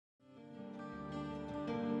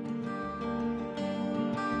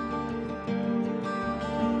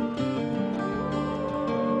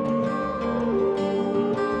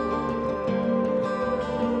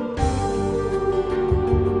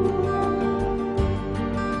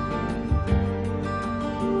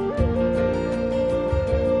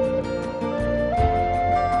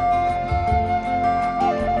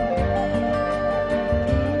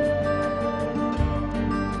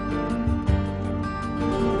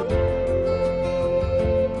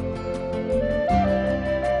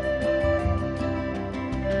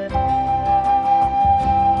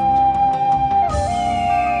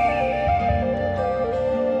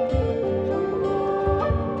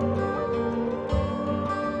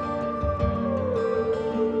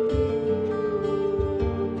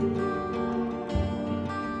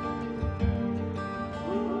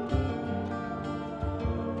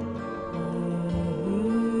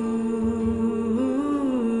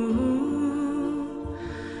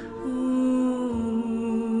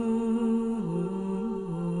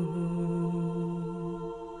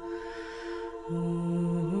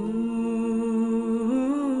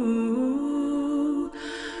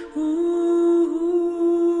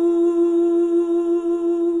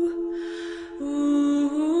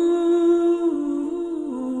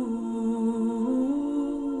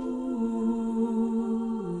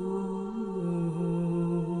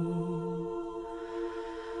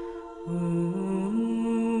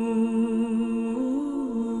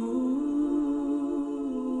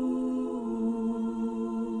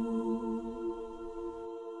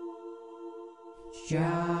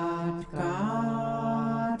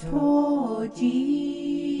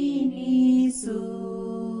jini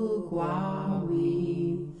su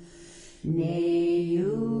kwawi ne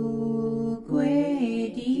yu kwe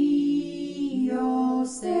di yo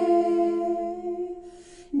se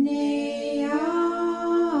ne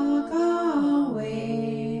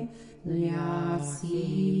akawe lia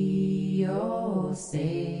si yo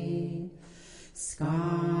se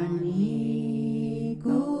skani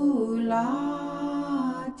gulatika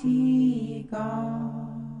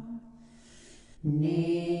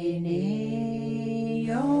ne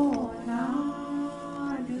yo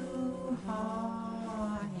na du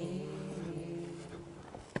ha he.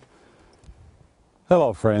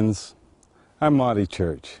 Hello, friends. I'm Monty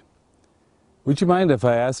Church. Would you mind if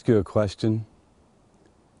I ask you a question?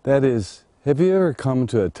 That is, have you ever come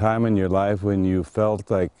to a time in your life when you felt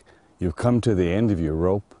like you've come to the end of your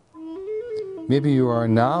rope? Maybe you are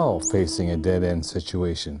now facing a dead-end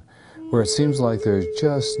situation where it seems like there's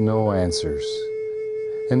just no answers.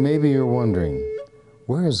 And maybe you're wondering,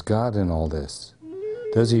 where is God in all this?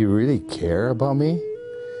 Does He really care about me?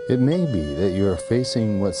 It may be that you are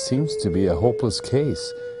facing what seems to be a hopeless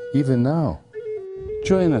case, even now.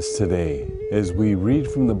 Join us today as we read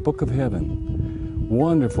from the Book of Heaven,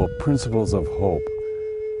 wonderful principles of hope,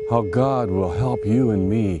 how God will help you and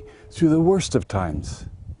me through the worst of times.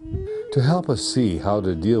 To help us see how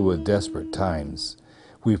to deal with desperate times,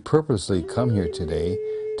 we've purposely come here today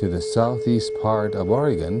to the southeast part of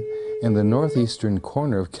Oregon and the northeastern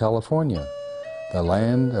corner of California, the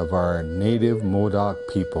land of our native Modoc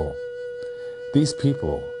people. These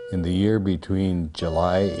people, in the year between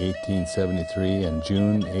July 1873 and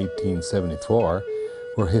June 1874,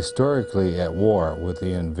 were historically at war with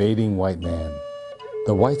the invading white man.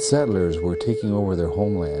 The white settlers were taking over their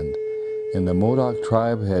homeland, and the Modoc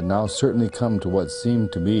tribe had now certainly come to what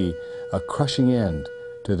seemed to be a crushing end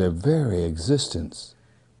to their very existence.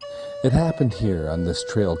 It happened here on this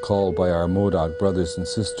trail called by our Modoc brothers and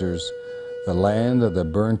sisters the land of the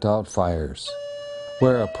burnt-out fires,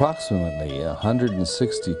 where approximately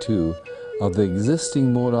 162 of the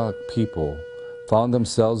existing Modoc people found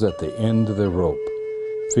themselves at the end of the rope,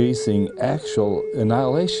 facing actual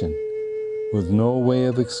annihilation, with no way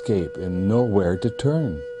of escape and nowhere to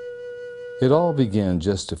turn. It all began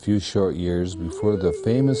just a few short years before the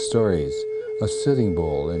famous stories of Sitting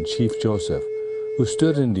Bull and Chief Joseph, who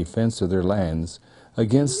stood in defense of their lands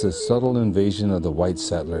against the subtle invasion of the white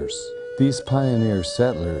settlers. These pioneer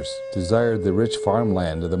settlers desired the rich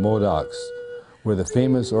farmland of the Modocs, where the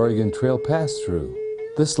famous Oregon Trail passed through.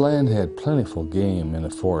 This land had plentiful game in the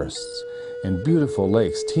forests and beautiful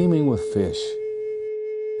lakes teeming with fish.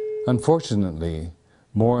 Unfortunately,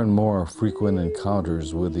 more and more frequent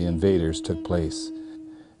encounters with the invaders took place,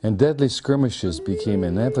 and deadly skirmishes became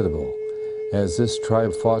inevitable as this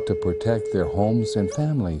tribe fought to protect their homes and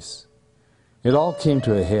families. It all came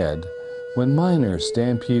to a head when miners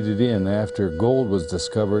stampeded in after gold was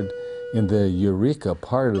discovered in the Eureka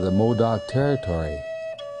part of the Modoc territory.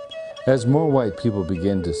 As more white people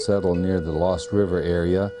began to settle near the Lost River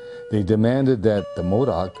area, they demanded that the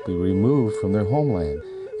Modoc be removed from their homeland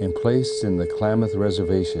and placed in the Klamath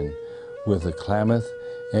Reservation with the Klamath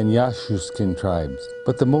and Yashuskin tribes.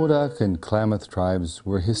 But the Modoc and Klamath tribes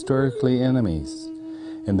were historically enemies,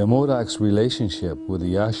 and the Modoc's relationship with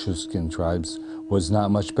the Yashuskin tribes was not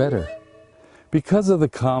much better. Because of the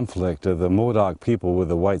conflict of the Modoc people with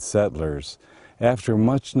the white settlers, after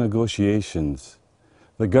much negotiations,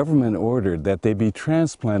 the government ordered that they be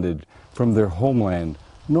transplanted from their homeland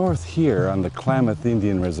north here on the Klamath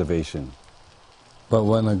Indian Reservation. But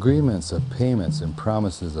when agreements of payments and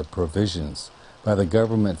promises of provisions by the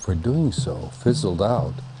government for doing so fizzled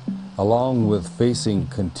out, along with facing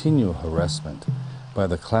continual harassment by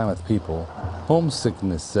the Klamath people,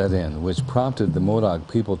 homesickness set in, which prompted the Modoc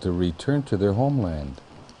people to return to their homeland.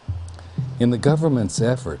 In the government's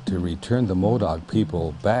effort to return the Modoc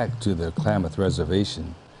people back to their Klamath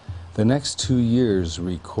Reservation, the next 2 years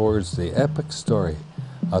records the epic story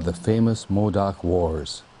of the famous Modoc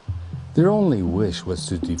Wars. Their only wish was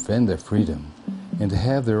to defend their freedom and to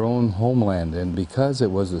have their own homeland, and because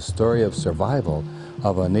it was a story of survival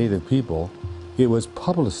of a native people, it was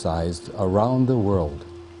publicized around the world.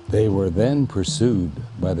 They were then pursued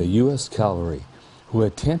by the U.S. cavalry, who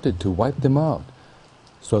attempted to wipe them out.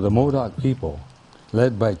 So the Modoc people,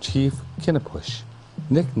 led by Chief Kinnipush,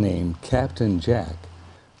 nicknamed Captain Jack,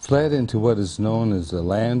 fled into what is known as the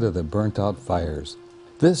land of the burnt-out fires.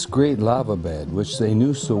 This great lava bed, which they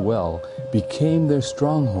knew so well, became their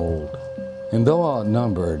stronghold. And though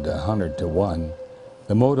outnumbered 100 to 1,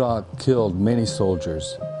 the Modoc killed many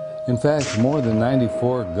soldiers. In fact, more than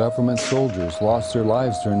 94 government soldiers lost their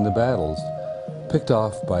lives during the battles. picked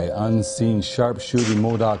off by unseen sharpshooting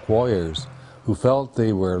Modoc warriors who felt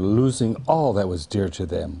they were losing all that was dear to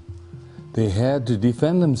them. They had to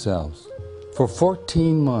defend themselves. For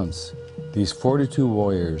 14 months, these 42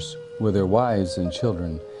 warriors, with their wives and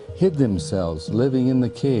children, hid themselves living in the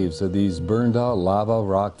caves of these burned-out lava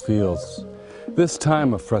rock fields. This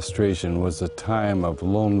time of frustration was a time of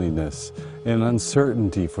loneliness and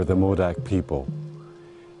uncertainty for the Modoc people.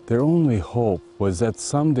 Their only hope was that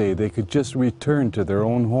someday they could just return to their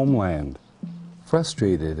own homeland.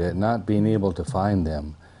 Frustrated at not being able to find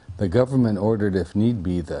them, the government ordered, if need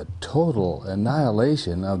be, the total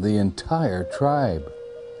annihilation of the entire tribe.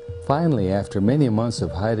 Finally, after many months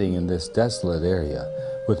of hiding in this desolate area,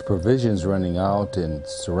 with provisions running out and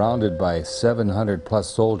surrounded by 700+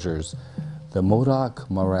 soldiers, the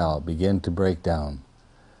Modoc morale began to break down.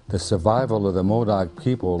 The survival of the Modoc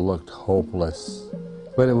people looked hopeless.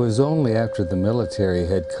 But it was only after the military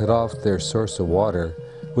had cut off their source of water,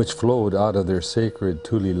 which flowed out of their sacred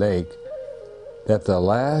Tule Lake, that the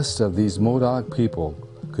last of these Modoc people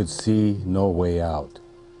could see no way out.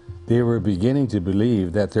 They were beginning to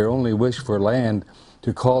believe that their only wish for land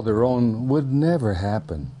to call their own would never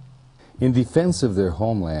happen. In defense of their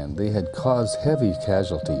homeland, they had caused heavy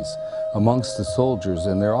casualties amongst the soldiers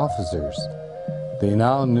and their officers. They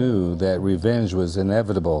now knew that revenge was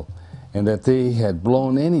inevitable and that they had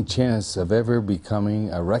blown any chance of ever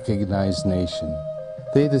becoming a recognized nation.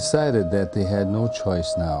 They decided that they had no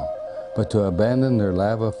choice now but to abandon their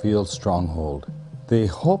lava field stronghold. They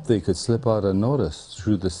hoped they could slip out unnoticed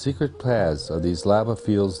through the secret paths of these lava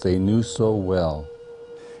fields they knew so well.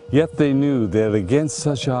 Yet they knew that against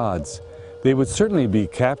such odds, they would certainly be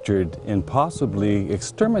captured and possibly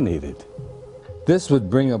exterminated. This would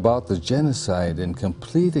bring about the genocide and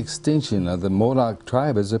complete extinction of the Modoc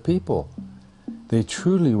tribe as a people. They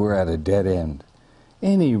truly were at a dead end.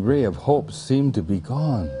 Any ray of hope seemed to be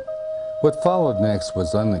gone. What followed next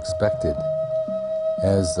was unexpected.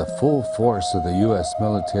 As the full force of the U.S.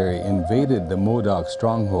 military invaded the Modoc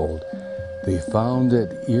stronghold, they found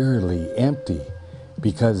it eerily empty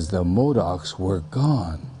because the Modocs were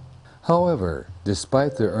gone. However,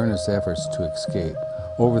 despite their earnest efforts to escape,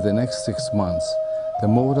 over the next 6 months, the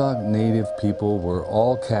Modoc native people were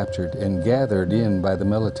all captured and gathered in by the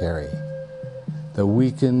military. The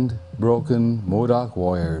weakened, broken Modoc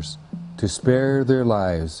warriors, to spare their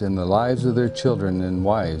lives and the lives of their children and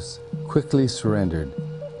wives, quickly surrendered,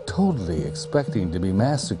 totally expecting to be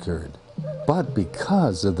massacred. But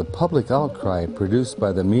because of the public outcry produced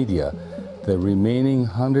by the media, the remaining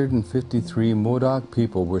 153 Modoc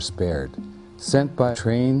people were spared. Sent by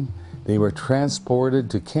train, they were transported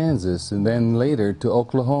to Kansas and then later to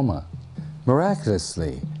Oklahoma.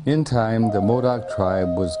 Miraculously, in time, the Modoc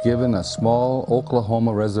tribe was given a small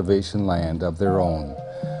Oklahoma reservation land of their own,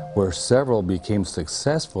 where several became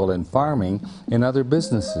successful in farming and other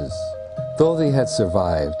businesses. Though they had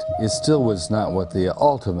survived, it still was not what they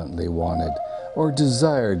ultimately wanted or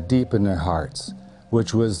desired deep in their hearts,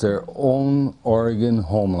 which was their own Oregon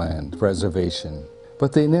homeland reservation.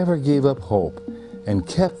 But they never gave up hope and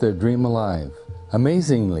kept their dream alive.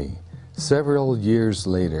 Amazingly, several years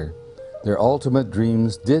later, their ultimate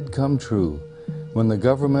dreams did come true when the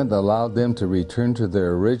government allowed them to return to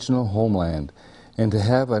their original homeland and to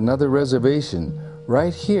have another reservation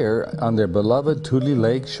right here on their beloved Tule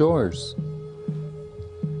Lake shores.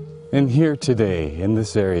 And here today, in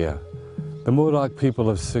this area, the Modoc people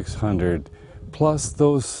of 600, plus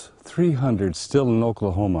those 300 still in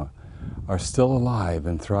Oklahoma, are still alive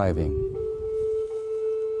and thriving.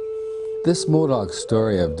 This Modoc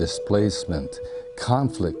story of displacement,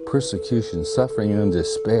 conflict, persecution, suffering, and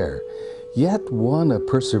despair, yet one of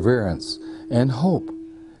perseverance and hope,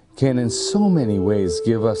 can in so many ways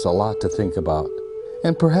give us a lot to think about.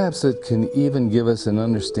 And perhaps it can even give us an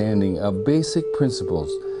understanding of basic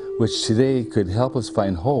principles which today could help us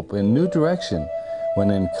find hope and new direction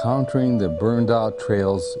when encountering the burned out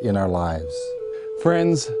trails in our lives.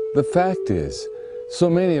 Friends, the fact is, so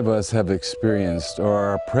many of us have experienced or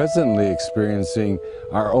are presently experiencing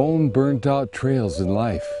our own burnt out trails in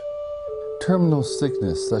life. Terminal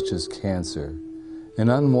sickness such as cancer, an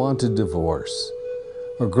unwanted divorce,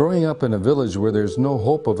 or growing up in a village where there's no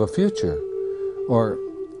hope of a future, or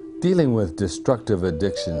dealing with destructive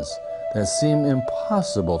addictions that seem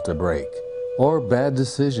impossible to break, or bad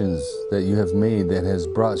decisions that you have made that has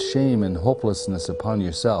brought shame and hopelessness upon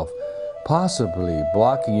yourself, possibly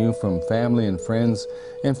blocking you from family and friends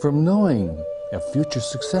and from knowing a future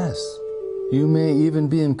success. You may even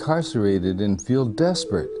be incarcerated and feel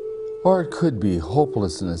desperate, or it could be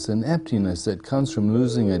hopelessness and emptiness that comes from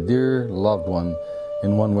losing a dear loved one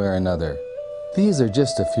in one way or another. These are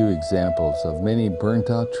just a few examples of many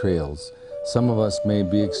burnt-out trails some of us may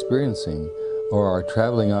be experiencing or are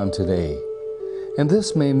traveling on today. And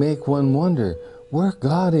this may make one wonder where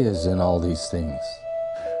God is in all these things.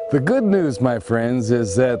 The good news, my friends,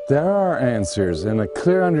 is that there are answers and a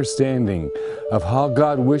clear understanding of how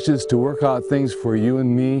God wishes to work out things for you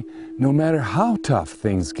and me, no matter how tough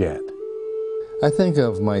things get. I think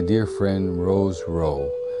of my dear friend Rose Rowe,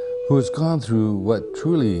 who has gone through what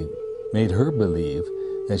truly made her believe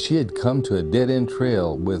that she had come to a dead-end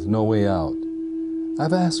trail with no way out.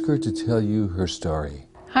 I've asked her to tell you her story.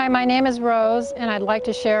 Hi, my name is Rose, and I'd like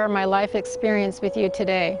to share my life experience with you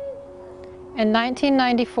today. In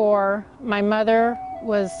 1994, my mother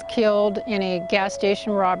was killed in a gas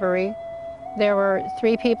station robbery. There were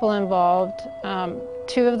 3 people involved.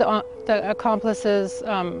 2 of the accomplices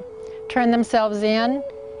turned themselves in,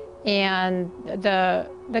 and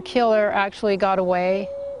the killer actually got away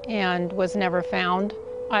and was never found.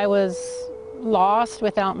 I was lost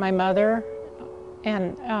without my mother,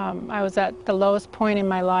 and I was at the lowest point in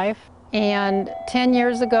my life. And 10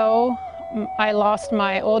 years ago, I lost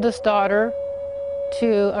my oldest daughter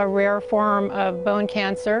to a rare form of bone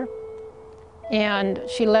cancer, and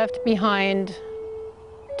she left behind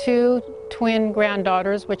 2 twin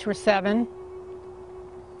granddaughters, which were 7,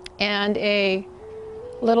 and a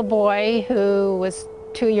little boy who was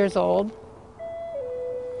 2 years old.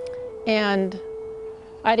 And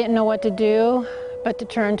I didn't know what to do but to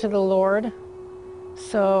turn to the Lord.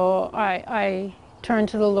 So I turned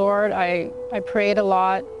to the Lord. I prayed a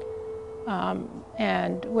lot,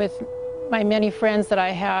 and with my many friends that I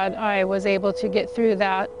had, I was able to get through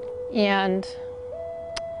that. And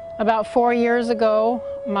about 4 years ago,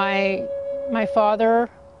 my father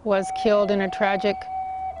was killed in a tragic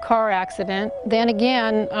car accident. Then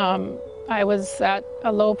again, I was at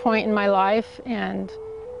a low point in my life, and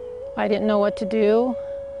I didn't know what to do.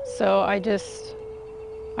 So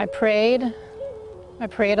I prayed. I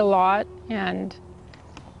prayed a lot, and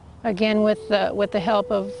again, with the help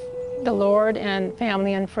of the Lord and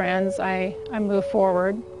family and friends, I moved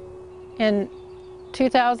forward. In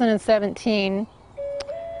 2017,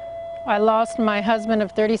 I lost my husband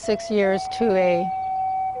of 36 years to a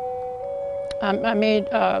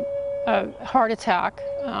heart attack.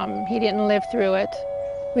 He didn't live through it.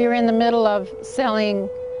 We were in the middle of selling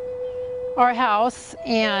our house,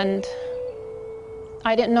 and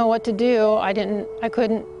I didn't know what to do. I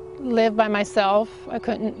couldn't live by myself. I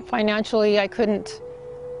couldn't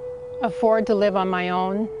afford to live on my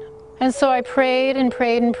own. And so I prayed and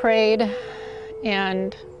prayed and prayed,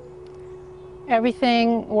 and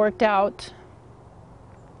everything worked out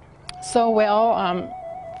so well.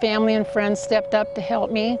 Family and friends stepped up to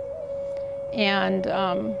help me, and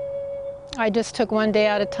I just took one day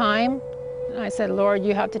at a time. I said, Lord,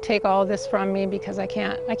 you have to take all this from me, because I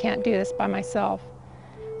can't do this by myself.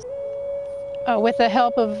 With the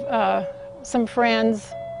help of some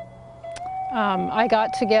friends, I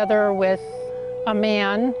got together with a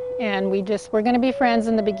man, and we're going to be friends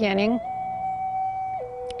in the beginning.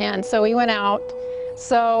 And so we went out.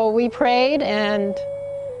 So we prayed, and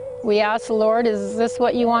we asked the Lord, is this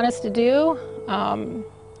what you want us to do?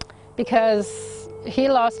 Because he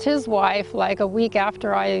lost his wife like a week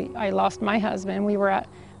after I lost my husband. We were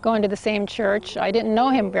going to the same church. I didn't know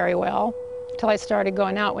him very well until I started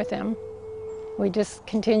going out with him. We just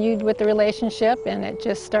continued with the relationship, and it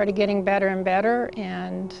just started getting better and better,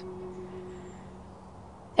 and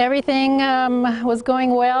everything was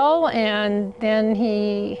going well. And then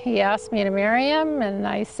he asked me to marry him, and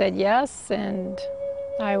I said yes, and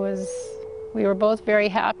we were both very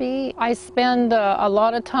happy. I spend a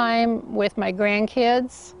lot of time with my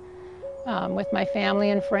grandkids, with my family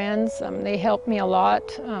and friends. They help me a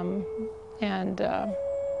lot, and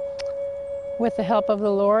with the help of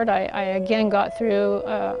the Lord, I again got through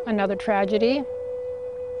another tragedy,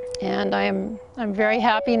 and I'm very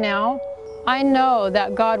happy now. I know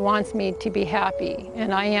that God wants me to be happy,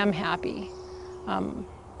 and I am happy.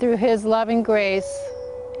 Through His loving grace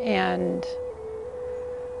and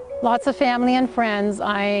lots of family and friends,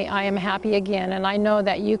 I am happy again, and I know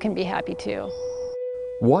that you can be happy too.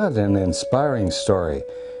 What an inspiring story,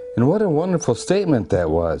 and what a wonderful statement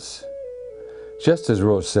that was. Just as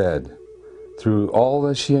Rose said, through all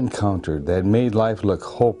that she encountered that made life look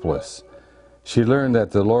hopeless, she learned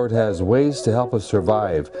that the Lord has ways to help us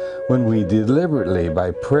survive when we deliberately,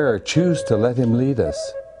 by prayer, choose to let Him lead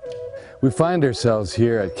us. We find ourselves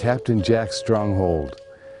here at Captain Jack's stronghold.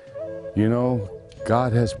 You know,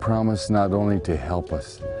 God has promised not only to help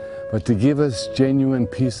us, but to give us genuine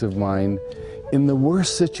peace of mind in the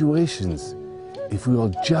worst situations, if we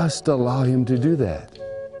will just allow Him to do that.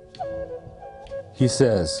 He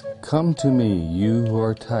says, "Come to me, you who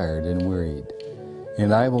are tired and wearied,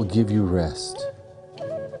 and I will give you rest."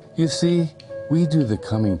 You see, we do the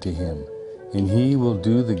coming to Him, and He will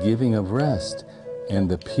do the giving of rest and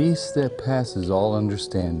the peace that passes all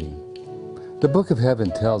understanding. The Book of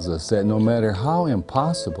Heaven tells us that no matter how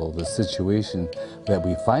impossible the situation that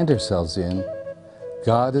we find ourselves in,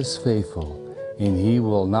 God is faithful, and He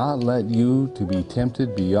will not let you to be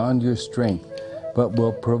tempted beyond your strength, but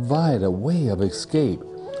will provide a way of escape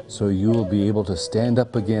so you will be able to stand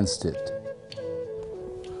up against it.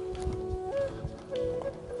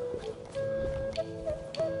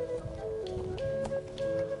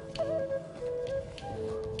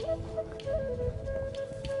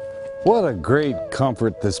 What a great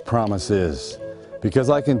comfort this promise is, because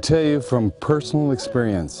I can tell you from personal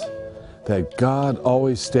experience that God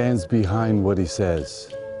always stands behind what He says.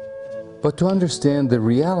 But to understand the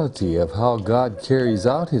reality of how God carries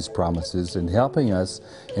out His promises in helping us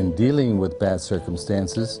in dealing with bad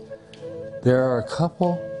circumstances, there are a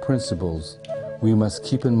couple principles we must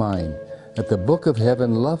keep in mind that the Book of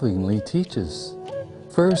Heaven lovingly teaches.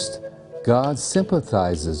 First, God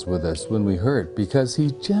sympathizes with us when we hurt because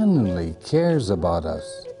He genuinely cares about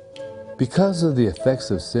us. Because of the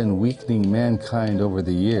effects of sin weakening mankind over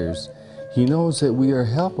the years, He knows that we are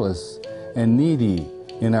helpless and needy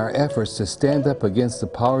in our efforts to stand up against the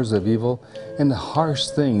powers of evil and the harsh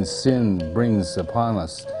things sin brings upon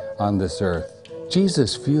us on this earth.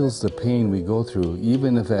 Jesus feels the pain we go through,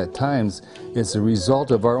 even if at times it's a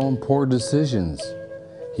result of our own poor decisions.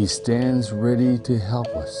 He stands ready to help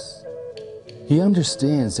us. He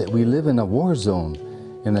understands that we live in a war zone,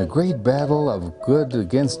 in a great battle of good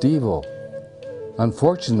against evil.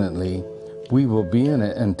 Unfortunately, we will be in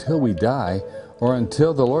it until we die or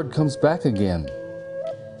until the Lord comes back again.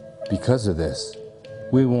 Because of this,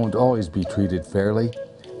 we won't always be treated fairly,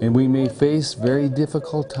 and we may face very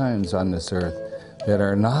difficult times on this earth that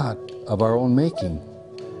are not of our own making.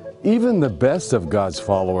 Even the best of God's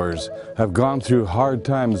followers have gone through hard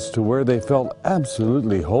times to where they felt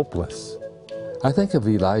absolutely hopeless. I think of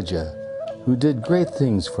Elijah, who did great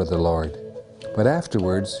things for the Lord, but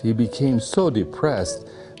afterwards he became so depressed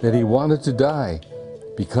that he wanted to die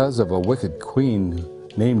because of a wicked queen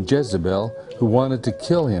named Jezebel who wanted to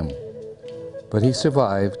kill him. But he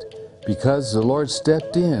survived because the Lord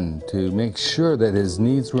stepped in to make sure that his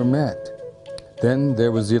needs were met. Then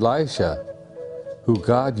there was Elisha, who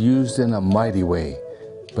God used in a mighty way,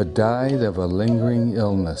 but died of a lingering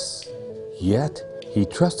illness. Yet he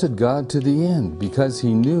trusted God to the end because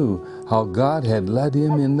he knew how God had led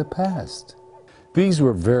him in the past. These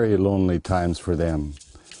were very lonely times for them,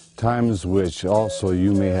 times which also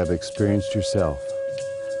you may have experienced yourself.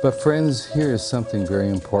 But friends, here is something very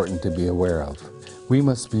important to be aware of. We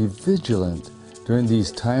must be vigilant during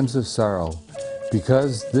these times of sorrow,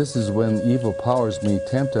 because this is when evil powers may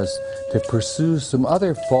tempt us to pursue some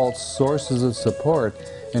other false sources of support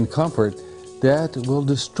and comfort that will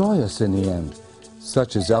destroy us in the end,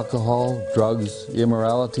 such as alcohol, drugs,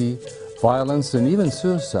 immorality, violence, and even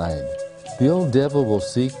suicide. The old devil will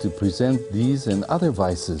seek to present these and other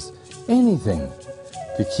vices, anything,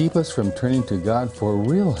 to keep us from turning to God for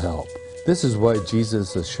real help. This is why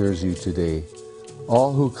Jesus assures you today,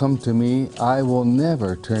 "All who come to me, I will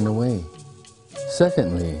never turn away."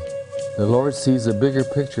 Secondly, the Lord sees a bigger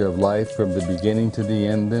picture of life from the beginning to the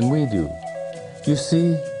end than we do. You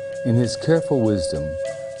see, in His careful wisdom,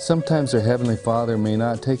 sometimes our Heavenly Father may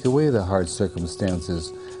not take away the hard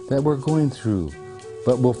circumstances that we're going through,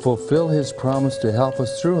 but will fulfill His promise to help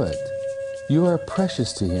us through it. You are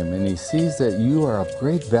precious to Him, and He sees that you are of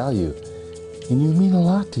great value, and you mean a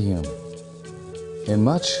lot to Him. And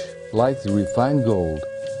much like the refined gold,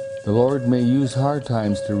 the Lord may use hard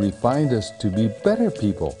times to refine us to be better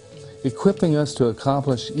people, equipping us to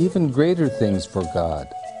accomplish even greater things for God.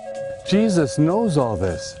 Jesus knows all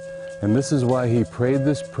this, and this is why He prayed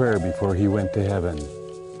this prayer before He went to heaven.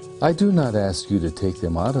 I do not ask you to take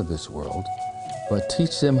them out of this world, but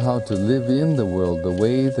teach them how to live in the world the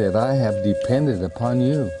way that I have depended upon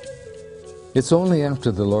you. It's only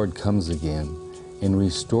after the Lord comes again and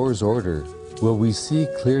restores order will we see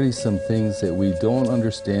clearly some things that we don't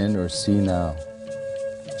understand or see now.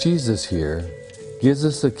 Jesus here gives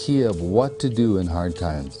us a key of what to do in hard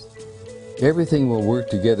times. Everything will work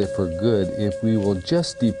together for good if we will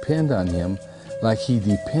just depend on Him like He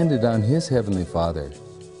depended on His Heavenly Father.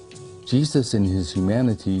 Jesus in His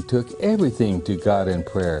humanity took everything to God in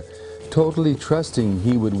prayer, totally trusting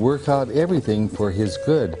He would work out everything for His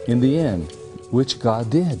good in the end, which God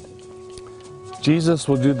did. Jesus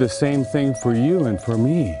will do the same thing for you and for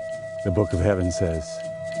me, the Book of Heaven says.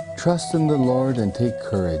 Trust in the Lord and take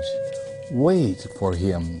courage. Wait for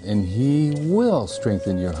Him, and He will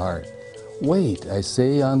strengthen your heart. Wait, I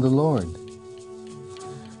say, on the Lord.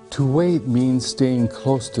 To wait means staying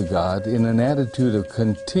close to God in an attitude of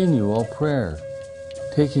continual prayer,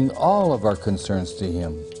 taking all of our concerns to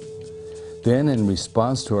Him. Then, in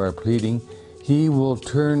response to our pleading, He will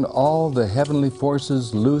turn all the heavenly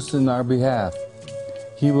forces loose in our behalf.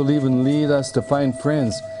 He will even lead us to find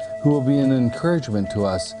friends who will be an encouragement to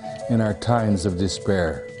us in our times of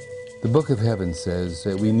despair. The Book of Heaven says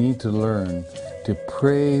that we need to learn to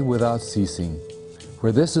pray without ceasing,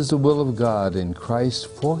 for this is the will of God in Christ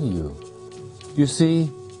for you. You see,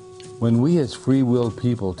 when we as free-willed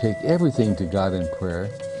people take everything to God in prayer,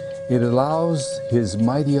 it allows His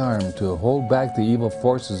mighty arm to hold back the evil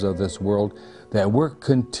forces of this world that work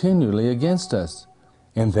continually against us.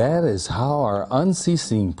 And that is how our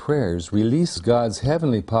unceasing prayers release God's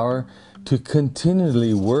heavenly power to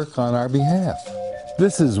continually work on our behalf.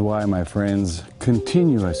 This is why, my friends,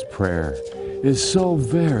 continuous prayer is so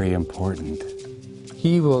very important.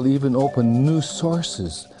 He will even open new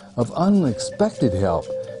sources of unexpected help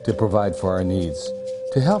to provide for our needs,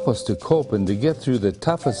 to help us to cope and to get through the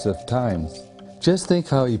toughest of times. Just think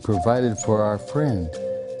how He provided for our friend.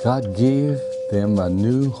 God gave them a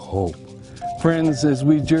new hope. Friends, as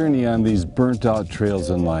we journey on these burnt-out trails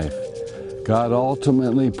in life, God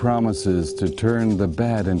ultimately promises to turn the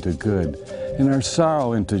bad into good and our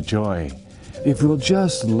sorrow into joy. If we'll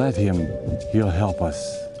just let Him, He'll help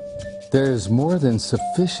us. There is more than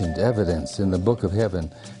sufficient evidence in the Book of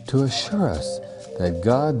Heaven to assure us that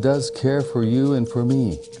God does care for you and for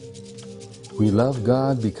me. We love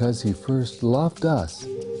God because He first loved us.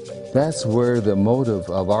 That's where the motive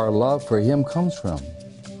of our love for Him comes from.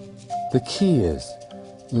 The key is,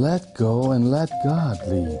 let go and let God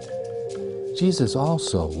lead. Jesus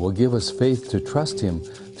also will give us faith to trust Him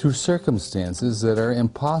through circumstances that are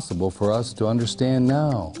impossible for us to understand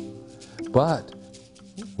now, but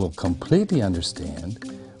will completely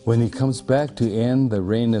understand when He comes back to end the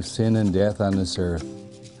reign of sin and death on this earth.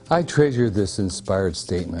 I treasure this inspired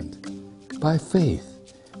statement. By faith,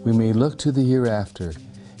 we may look to the hereafter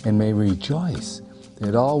and may rejoice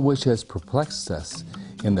that all which has perplexed us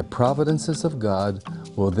in the providences of God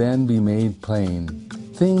will then be made plain.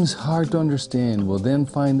 Things hard to understand will then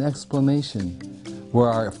find explanation, where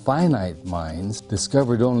our finite minds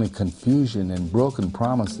discovered only confusion and broken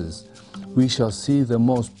promises. We shall see the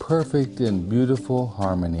most perfect and beautiful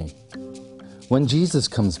harmony. When Jesus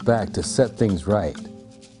comes back to set things right,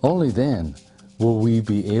 only then will we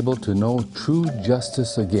be able to know true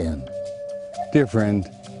justice again. Dear friend,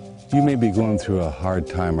 you may be going through a hard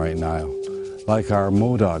time right now, like our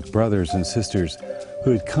Modoc brothers and sisters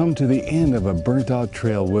who had come to the end of a burnt-out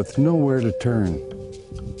trail with nowhere to turn.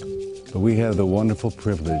 But we have the wonderful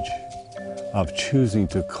privilege of choosing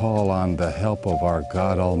to call on the help of our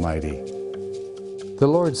God Almighty. The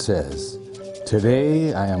Lord says,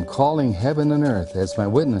 "Today I am calling heaven and earth as my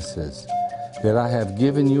witnesses, that I have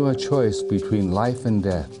given you a choice between life and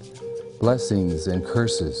death, blessings and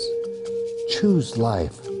curses. Choose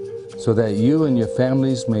life, so that you and your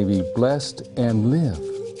families may be blessed and live."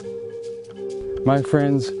 My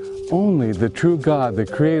friends, only the true God, the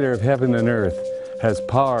creator of heaven and earth, has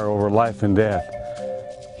power over life and death.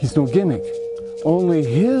 He's no gimmick. Only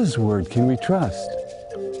His word can we trust.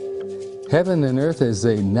 Heaven and earth as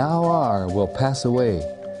they now are will pass away,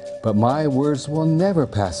 but my words will never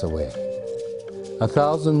pass away.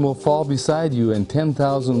 1,000 will fall beside you and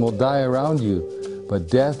 10,000 will die around you, but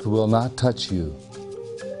death will not touch you.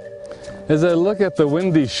 As I look at the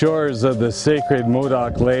windy shores of the sacred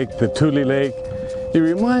Modoc Lake, the Tule Lake, it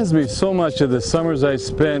reminds me so much of the summers I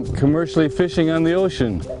spent commercially fishing on the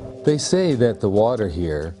ocean. They say that the water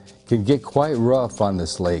here can get quite rough on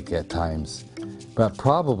this lake at times, but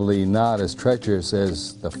probably not as treacherous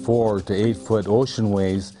as the 4 to 8 foot ocean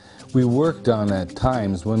waves we worked on at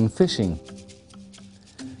times when fishing.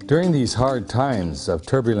 During these hard times of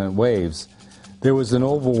turbulent waves, there was an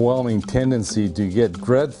overwhelming tendency to get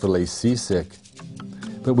dreadfully seasick.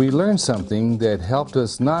 But we learned something that helped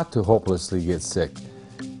us not to hopelessly get sick,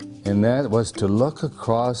 and that was to look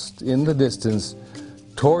across in the distance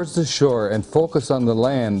towards the shore and focus on the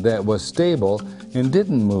land that was stable and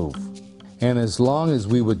didn't move. And as long as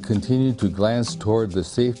we would continue to glance toward the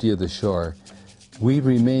safety of the shore, we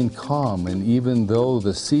remained calm, and even though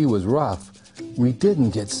the sea was rough, we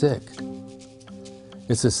didn't get sick.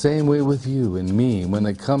 It's the same way with you and me when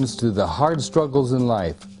it comes to the hard struggles in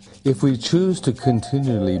life. If we choose to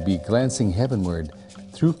continually be glancing heavenward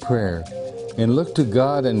through prayer and look to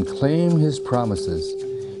God and claim His promises,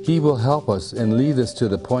 He will help us and lead us to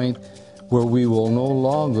the point where we will no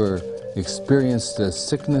longer experienced the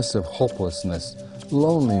sickness of hopelessness,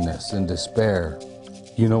 loneliness, and despair.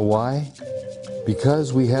 You know why?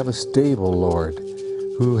 Because we have a stable Lord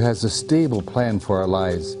who has a stable plan for our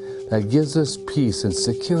lives that gives us peace and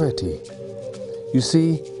security. You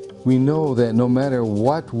see, we know that no matter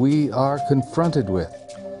what we are confronted with,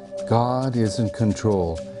 God is in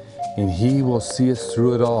control, and He will see us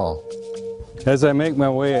through it all. As I make my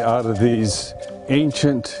way out of these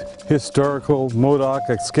ancient, historical Modoc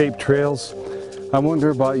escape trails, I wonder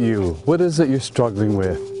about you. What is it you're struggling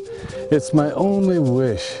with? It's my only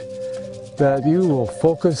wish that you will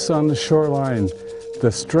focus on the shoreline,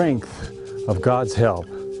 the strength of God's help.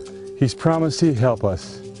 He's promised He'll help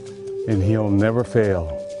us, and He'll never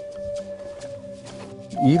fail.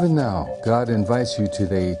 Even now, God invites you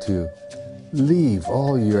today to leave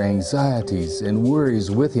all your anxieties and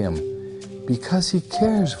worries with Him because He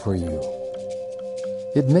cares for you.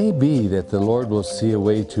 It may be that the Lord will see a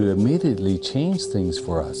way to immediately change things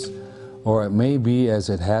for us, or it may be as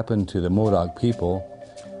it happened to the Modoc people.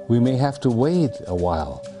 We may have to wait a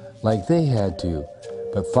while, like they had to,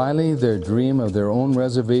 but finally their dream of their own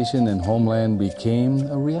reservation and homeland became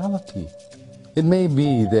a reality. It may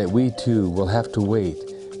be that we too will have to wait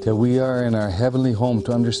till we are in our heavenly home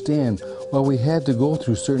to understand why we had to go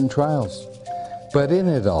through certain trials. But in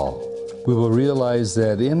it all, we will realize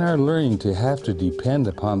that in our learning to have to depend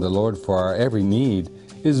upon the Lord for our every need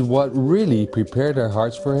is what really prepared our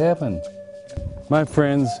hearts for heaven. My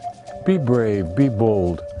friends, be brave, be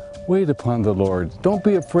bold. Wait upon the Lord. Don't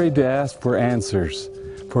be afraid to ask for answers,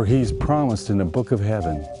 for He's promised in the book of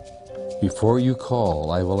heaven. Before you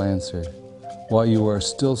call, I will answer. While you are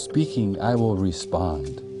still speaking, I will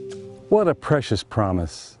respond. What a precious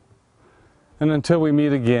promise. And until we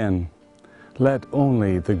meet again, let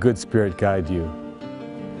only the good Spirit guide you.